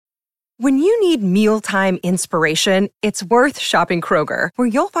When you need mealtime inspiration, it's worth shopping Kroger, where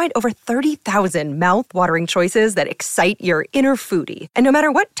you'll find over 30,000 mouth-watering choices that excite your inner foodie. And no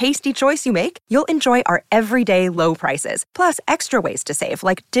matter what tasty choice you make, you'll enjoy our everyday low prices, plus extra ways to save,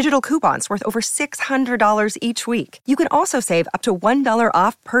 like digital coupons worth over $600 each week. You can also save up to $1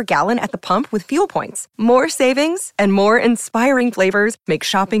 off per gallon at the pump with fuel points. More savings and more inspiring flavors make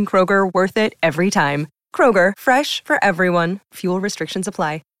shopping Kroger worth it every time. Kroger, fresh for everyone. Fuel restrictions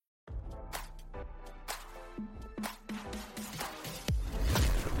apply.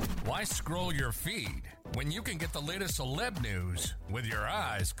 Why scroll your feed when you can get the latest celeb news with your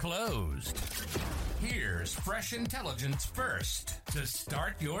eyes closed? Here's fresh intelligence first to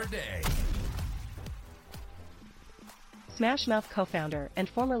start your day. Smash Mouth co-founder and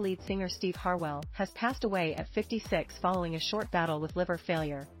former lead singer Steve Harwell has passed away at 56 following a short battle with liver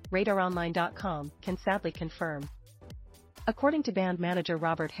failure, RadarOnline.com can sadly confirm. According to band manager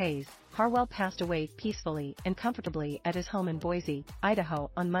Robert Hayes, Harwell passed away peacefully and comfortably at his home in Boise,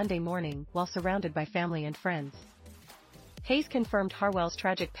 Idaho on Monday morning while surrounded by family and friends. Hayes confirmed Harwell's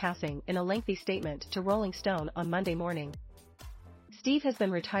tragic passing in a lengthy statement to Rolling Stone on Monday morning. Steve has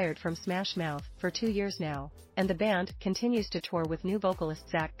been retired from Smash Mouth for 2 years now, and the band continues to tour with new vocalist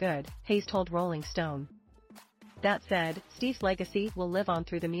Zach Good, Hayes told Rolling Stone. That said, Steve's legacy will live on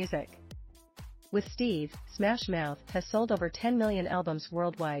through the music. With Steve, Smash Mouth has sold over 10 million albums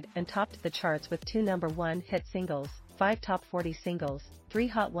worldwide and topped the charts with 2 #1 hit singles, 5 top 40 singles, 3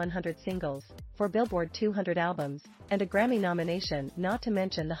 Hot 100 singles, 4 Billboard 200 albums, and a Grammy nomination, not to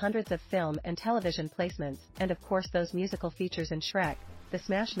mention the hundreds of film and television placements, and of course those musical features in Shrek, the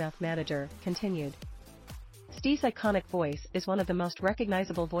Smash Mouth manager continued. Steve's iconic voice is one of the most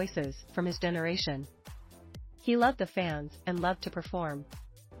recognizable voices from his generation. He loved the fans and loved to perform.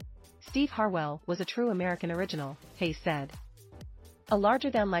 Steve Harwell was a true American original, Hayes said. A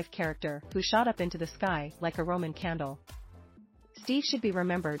larger-than-life character who shot up into the sky like a Roman candle. Steve should be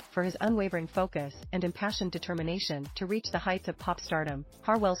remembered for his unwavering focus and impassioned determination to reach the heights of pop stardom,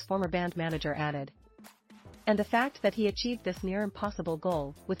 Harwell's former band manager added. And the fact that he achieved this near-impossible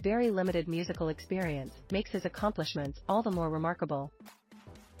goal with very limited musical experience makes his accomplishments all the more remarkable.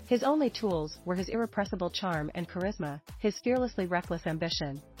 His only tools were his irrepressible charm and charisma, his fearlessly reckless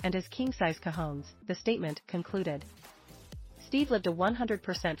ambition, and his king-size cajones, the statement concluded. Steve lived a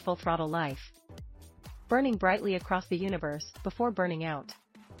 100% full-throttle life, burning brightly across the universe before burning out.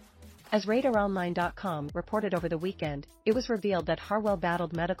 As RadarOnline.com reported over the weekend, it was revealed that Harwell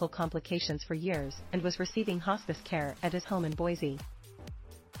battled medical complications for years and was receiving hospice care at his home in Boise.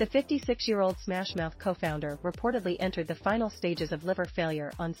 The 56-year-old Smash Mouth co-founder reportedly entered the final stages of liver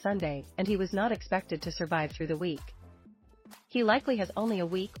failure on Sunday, and he was not expected to survive through the week. He likely has only a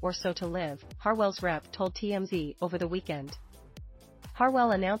week or so to live, Harwell's rep told TMZ over the weekend.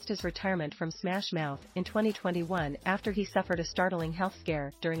 Harwell announced his retirement from Smash Mouth in 2021 after he suffered a startling health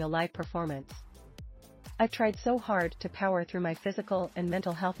scare during a live performance. I've tried so hard to power through my physical and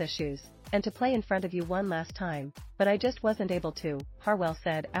mental health issues, and to play in front of you one last time, but I just wasn't able to, Harwell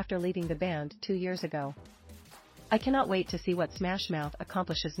said after leaving the band 2 years ago. I cannot wait to see what Smash Mouth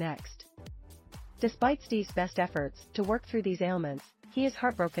accomplishes next. Despite Steve's best efforts to work through these ailments, he is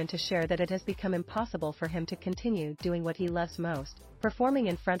heartbroken to share that it has become impossible for him to continue doing what he loves most, performing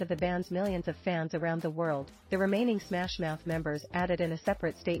in front of the band's millions of fans around the world, the remaining Smash Mouth members added in a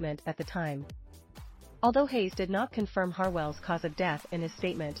separate statement at the time. Although Hayes did not confirm Harwell's cause of death in his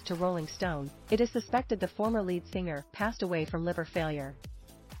statement to Rolling Stone, it is suspected the former lead singer passed away from liver failure.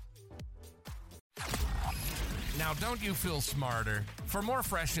 Now don't you feel smarter? For more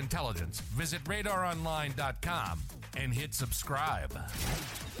fresh intelligence, visit RadarOnline.com and hit subscribe.